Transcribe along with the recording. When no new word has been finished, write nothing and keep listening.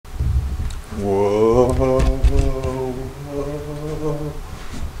Whoa.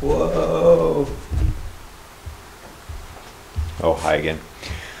 Oh, hi again.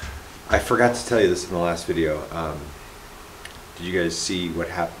 I forgot to tell you this in the last video. Did you guys see what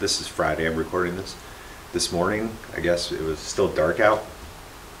happened? This is Friday, I'm recording this. This morning, I guess it was still dark out,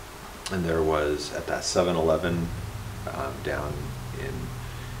 and there was at that 7-Eleven down in,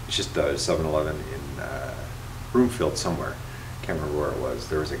 it's just a 7-Eleven in Broomfield somewhere. Can't remember where it was.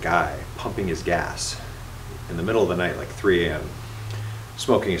 There was a guy pumping his gas in the middle of the night, like 3 a.m.,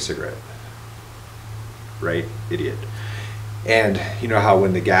 smoking a cigarette. Right? Idiot. And you know how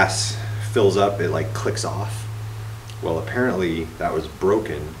when the gas fills up, it like clicks off? Well, apparently that was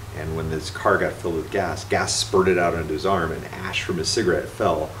broken, and when this car got filled with gas spurted out onto his arm, and ash from his cigarette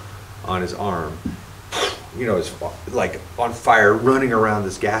fell on his arm. You know, it's like on fire, running around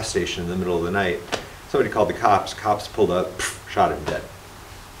this gas station in the middle of the night. Somebody called the cops. Cops pulled up, shot him dead.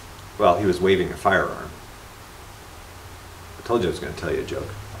 Well, he was waving a firearm. I told you I was going to tell you a joke.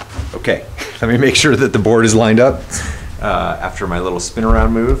 Okay, let me make sure that the board is lined up after my little spin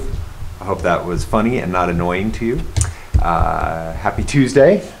around move. I hope that was funny and not annoying to you. Happy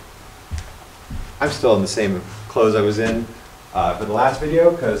Tuesday. I'm still in the same clothes I was in for the last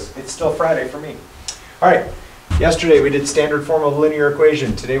video because it's still Friday for me. All right, yesterday we did standard form of a linear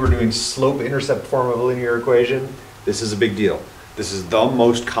equation. Today we're doing slope-intercept form of a linear equation. This is a big deal. This is the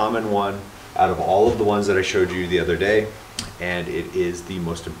most common one out of all of the ones that I showed you the other day, and it is the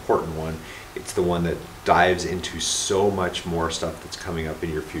most important one. It's the one that dives into so much more stuff that's coming up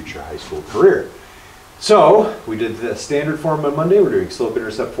in your future high school career. So we did the standard form on Monday. We're doing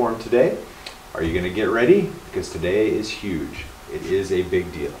slope-intercept form today. Are you going to get ready? Because today is huge. It is a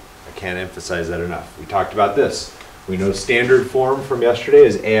big deal. I can't emphasize that enough. We talked about this. We know standard form from yesterday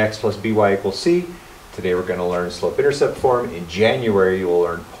is ax plus by equals c. Today we're going to learn slope-intercept form. In January you will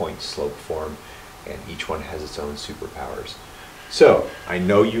learn point slope form, and each one has its own superpowers. So I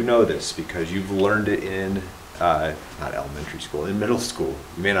know you know this because you've learned it in, not elementary school, in middle school.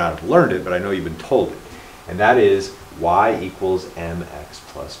 You may not have learned it, but I know you've been told it. And that is y equals mx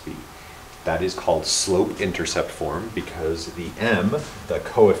plus b. That is called slope-intercept form because the m, the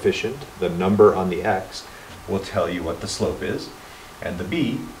coefficient, the number on the x, will tell you what the slope is. And the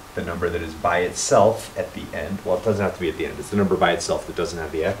b, the number that is by itself at the end, well, it doesn't have to be at the end, it's the number by itself that doesn't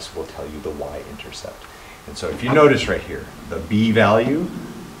have the x, will tell you the y-intercept. And so if you notice right here, the b value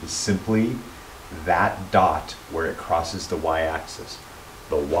is simply that dot where it crosses the y-axis.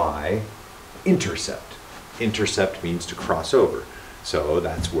 The y-intercept. Intercept means to cross over. So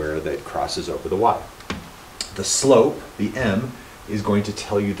that's where that crosses over the y. The slope, the m, is going to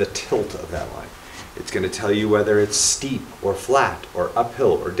tell you the tilt of that line. It's going to tell you whether it's steep or flat or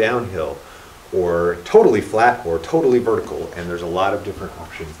uphill or downhill or totally flat or totally vertical, and there's a lot of different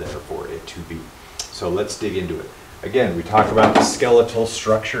options there for it to be. So let's dig into it. Again, we talked about the skeletal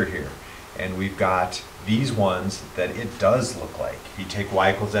structure here, and we've got these ones that it does look like. If you take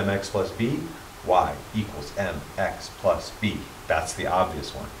y equals mx plus b, y equals mx plus b. That's the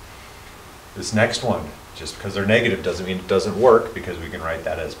obvious one. This next one, just because they're negative doesn't mean it doesn't work, because we can write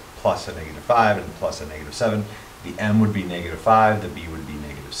that as plus a -5 and plus a -7. The m would be -5, the b would be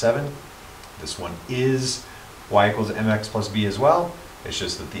 -7. This one is y equals mx plus b as well. It's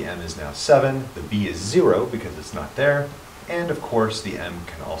just that the m is now 7, the b is 0 because it's not there, and of course the m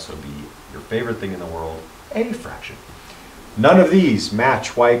can also be your favorite thing in the world, a fraction. None of these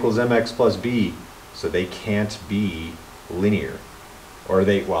match y equals mx plus b, so they can't be linear. Or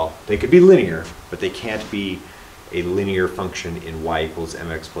they could be linear, but they can't be a linear function in y equals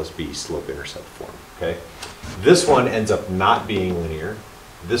mx plus b slope-intercept form, okay? This one ends up not being linear,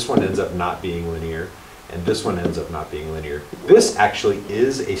 this one ends up not being linear, and this one ends up not being linear. This actually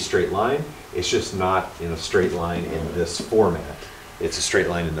is a straight line, it's just not in a straight line in this format. It's a straight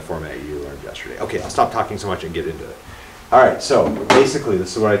line in the format you learned yesterday. Okay, I'll stop talking so much and get into it. All right, so basically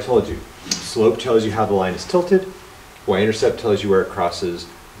this is what I told you. Slope tells you how the line is tilted, y-intercept tells you where it crosses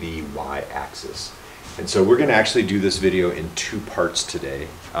the y-axis. And so we're going to actually do this video in 2 parts today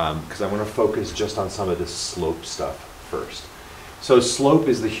because I want to focus just on some of this slope stuff first. So slope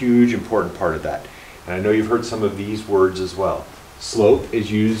is the huge important part of that. And I know you've heard some of these words as well. Slope is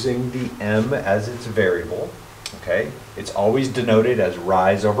using the m as its variable, okay? It's always denoted as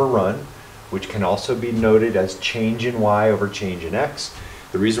rise over run, which can also be noted as change in y over change in x.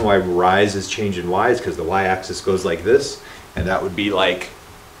 The reason why rise is change in y is because the y-axis goes like this, and that would be like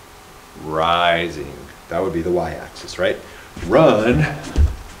rising. That would be the y-axis, right? Run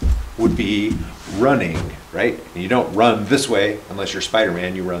would be running, right? And you don't run this way unless you're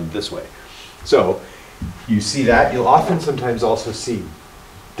Spider-Man, you run this way. So you see that. You'll often sometimes also see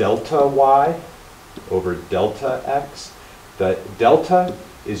delta y over delta x. The delta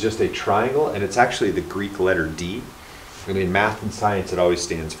is just a triangle, and it's actually the Greek letter D. And in math and science, it always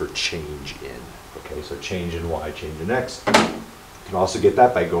stands for change in. Okay, so change in y, change in x. You can also get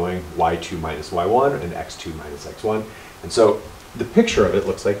that by going y2 minus y1 and x2 minus x1. And so the picture of it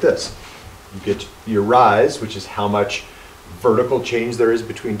looks like this. You get your rise, which is how much vertical change there is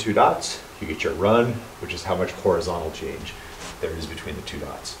between two dots. You get your run, which is how much horizontal change there is between the two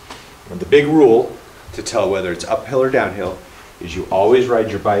dots. And the big rule to tell whether it's uphill or downhill is you always ride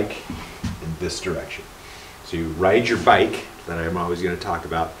your bike in this direction. So you ride your bike, that I'm always going to talk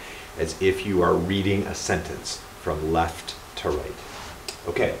about, as if you are reading a sentence from left to right.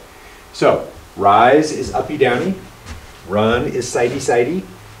 Okay, so rise is uppy downy, run is sidey sidey.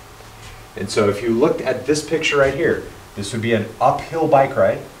 And so if you looked at this picture right here, this would be an uphill bike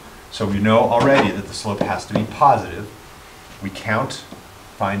ride. So we know already that the slope has to be positive. We count,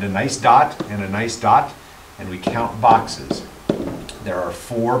 find a nice dot and a nice dot, and we count boxes. There are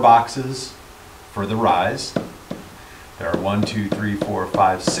 4 boxes for the rise. There are 1, 2, 3, 4,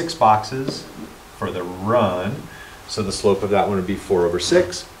 5, 6 boxes for the run. So the slope of that one would be 4 over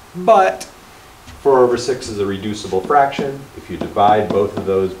 6. But 4 over 6 is a reducible fraction. If you divide both of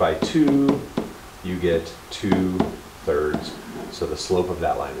those by 2, you get 2/3. So the slope of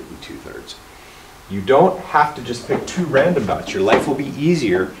that line would be 2/3. You don't have to just pick 2 random dots. Your life will be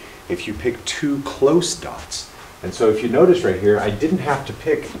easier if you pick 2 close dots. And so if you notice right here, I didn't have to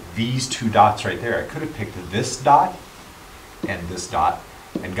pick these 2 dots right there. I could have picked this dot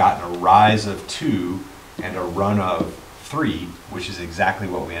and gotten a rise of 2 and a run of 3, which is exactly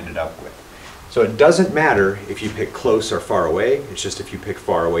what we ended up with. So it doesn't matter if you pick close or far away. It's just if you pick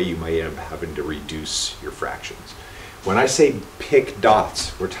far away, you might end up having to reduce your fractions. When I say pick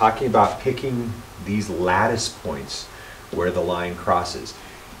dots, we're talking about picking these lattice points where the line crosses.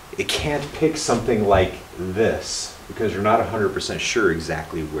 It can't pick something like this because you're not 100% sure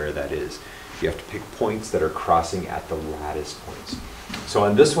exactly where that is. You have to pick points that are crossing at the lattice points. So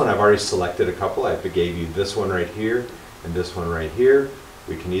on this one, I've already selected a couple. I gave you this one right here and this one right here.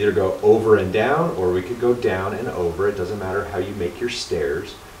 We can either go over and down, or we could go down and over. It doesn't matter how you make your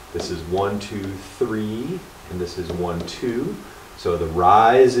stairs. This is 1, 2, 3, and this is 1, 2. So the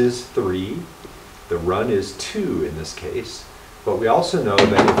rise is 3. The run is 2 in this case. But we also know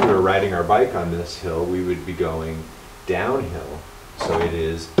that if we were riding our bike on this hill, we would be going downhill. So it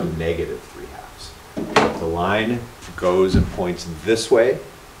is -3/2. If the line goes and points this way,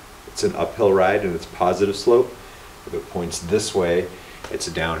 it's an uphill ride and it's positive slope. If it points this way, it's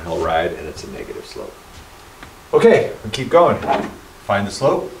a downhill ride and it's a negative slope. Okay, we'll keep going. Find the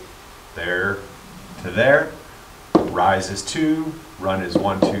slope, there to there. Rise is 2, run is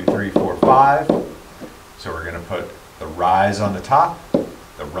 1, 2, 3, 4, 5. So we're going to put the rise on the top,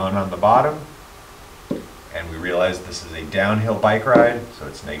 the run on the bottom, and we realize this is a downhill bike ride, so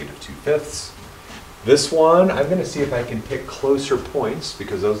it's -2/5. This one, I'm going to see if I can pick closer points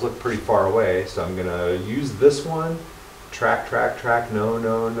because those look pretty far away. So I'm going to use this one. Track, track, track. No,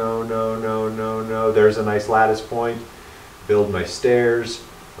 no, no, no, no, no, no. There's a nice lattice point. Build my stairs.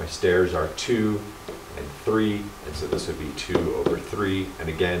 My stairs are 2 and 3, and so this would be 2 over 3. And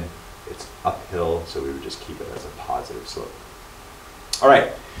again, it's uphill, so we would just keep it as a positive slope. All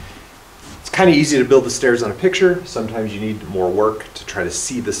right. It's kind of easy to build the stairs on a picture. Sometimes you need more work to try to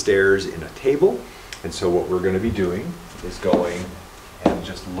see the stairs in a table. And so what we're going to be doing is going and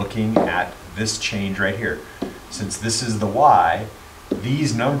just looking at this change right here. Since this is the y,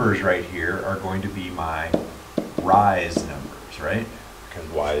 these numbers right here are going to be my rise numbers, right? Because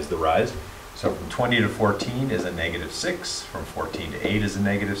y is the rise. So from 20 to 14 is a -6. From 14 to 8 is a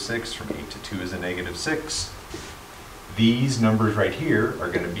 -6. From 8 to 2 is a -6. These numbers right here are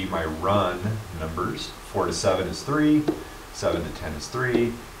going to be my run numbers. 4 to 7 is 3. 7 to 10 is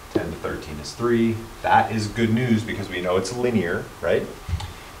 3. 10 to 13 is 3. That is good news because we know it's linear, right?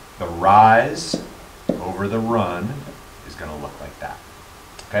 The rise over the run is going to look like that.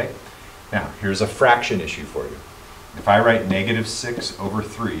 Okay? Now, here's a fraction issue for you. If I write -6 over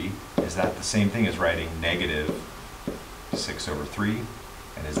 3, is that the same thing as writing -6 over 3?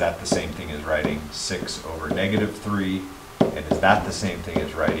 And is that the same thing as writing 6 over -3? And is that the same thing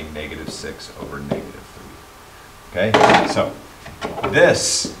as writing -6 over -3? Okay? So,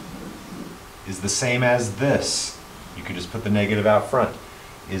 this is the same as this. You can just put the negative out front.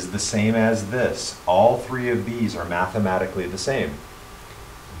 Is the same as this. All 3 of these are mathematically the same.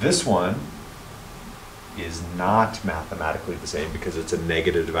 This one is not mathematically the same because it's a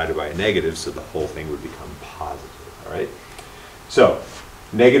negative divided by a negative, so the whole thing would become positive, all right? So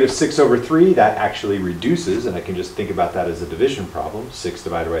Negative 6 over 3, that actually reduces, and I can just think about that as a division problem. 6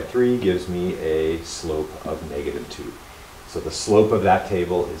 divided by 3 gives me a slope of negative 2. So the slope of that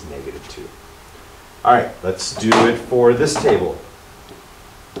table is negative 2. All right, let's do it for this table.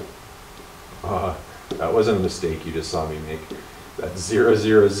 That wasn't a mistake you just saw me make. That's 0,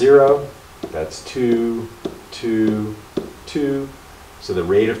 0, 0. That's 2, 2, 2. So the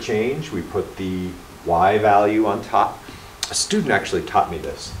rate of change, we put the y value on top. A student actually taught me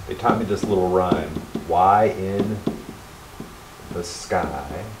this. They taught me this little rhyme, y in the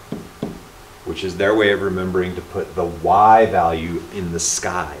sky, which is their way of remembering to put the y value in the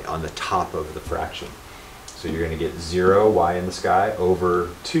sky on the top of the fraction. So you're going to get 0, y in the sky,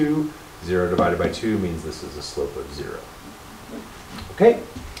 over 2. 0 divided by 2 means this is a slope of 0. Okay,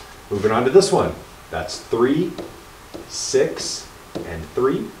 moving on to this one. That's 3, 6, and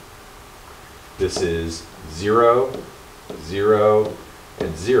 3. This is 0, 0,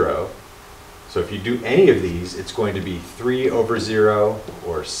 and 0. So if you do any of these, it's going to be 3 over 0,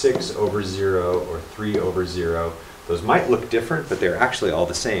 or 6 over 0, or 3 over 0. Those might look different, but they're actually all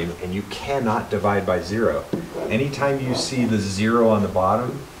the same, and you cannot divide by 0. Anytime you see the 0 on the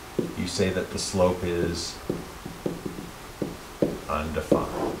bottom, you say that the slope is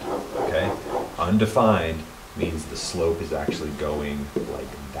undefined. Okay? Undefined means the slope is actually going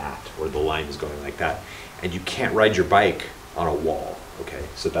like that, or the line is going like that. And you can't ride your bike on a wall, okay?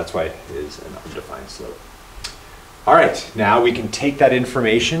 So that's why it is an undefined slope. All right, now we can take that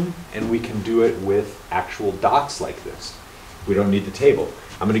information and we can do it with actual dots like this. We don't need the table.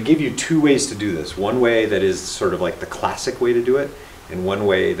 I'm going to give you two ways to do this. One way that is sort of like the classic way to do it, and one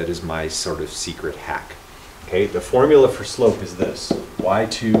way that is my sort of secret hack. Okay, the formula for slope is this: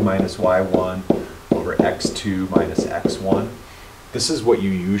 y2 minus y1 over x2 minus x1. This is what you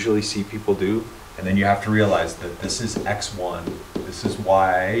usually see people do. And then you have to realize that this is x1, this is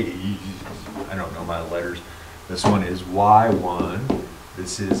y, I don't know my letters. This one is y1,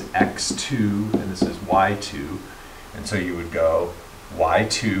 this is x2, and this is y2. And so you would go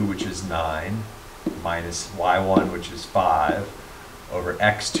y2, which is 9, minus y1, which is 5, over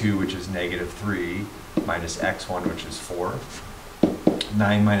x2, which is negative 3, minus x1, which is 4.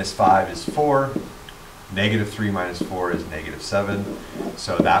 9 minus 5 is 4. Negative 3 minus 4 is negative 7.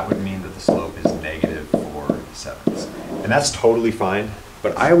 So that would mean that the slope is negative 4/7. And that's totally fine.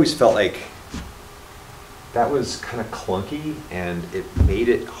 But I always felt like that was kind of clunky and it made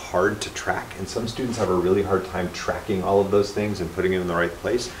it hard to track. And some students have a really hard time tracking all of those things and putting them in the right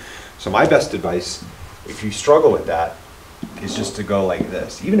place. So my best advice, if you struggle with that, is just to go like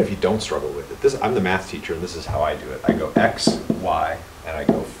this. Even if you don't struggle with it. I'm the math teacher and this is how I do it. I go x, y, and I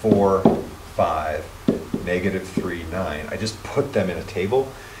go 4, 5, negative 3, 9. I just put them in a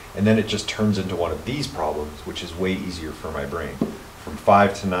table, and then it just turns into one of these problems, which is way easier for my brain. From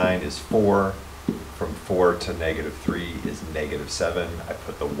 5 to 9 is 4. From 4 to negative 3 is negative 7. I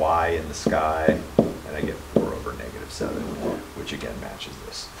put the y in the sky, and I get 4 over negative 7, which again matches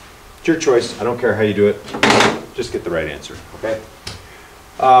this. It's your choice. I don't care how you do it. Just get the right answer, okay?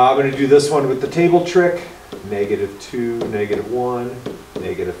 I'm going to do this one with the table trick. Negative 2, negative 1,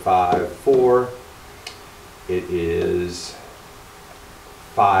 negative 5, 4. It is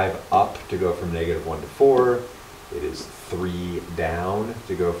 5 up to go from negative 1 to 4. It is 3 down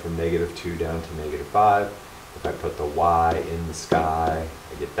to go from negative 2 down to negative 5. If I put the y in the sky,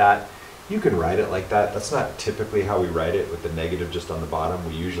 I get that. You can write it like that. That's not typically how we write it, with the negative just on the bottom.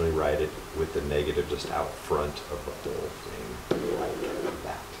 We usually write it with the negative just out front of the whole thing, like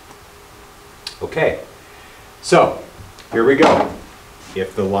that. Okay, so here we go.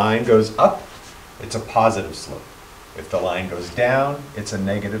 If the line goes up, it's a positive slope. If the line goes down, it's a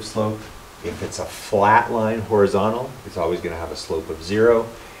negative slope. If it's a flat line horizontal, it's always going to have a slope of 0.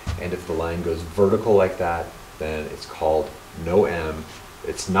 And if the line goes vertical like that, then it's called no m.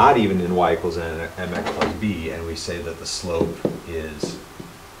 It's not even in y equals mx plus b, and we say that the slope is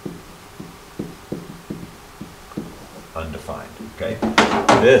undefined. Okay?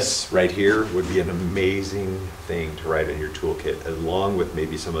 This right here would be an amazing thing to write in your toolkit, along with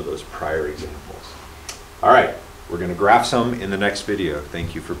maybe some of those prior examples. All right, we're going to graph some in the next video.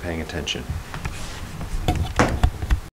 Thank you for paying attention.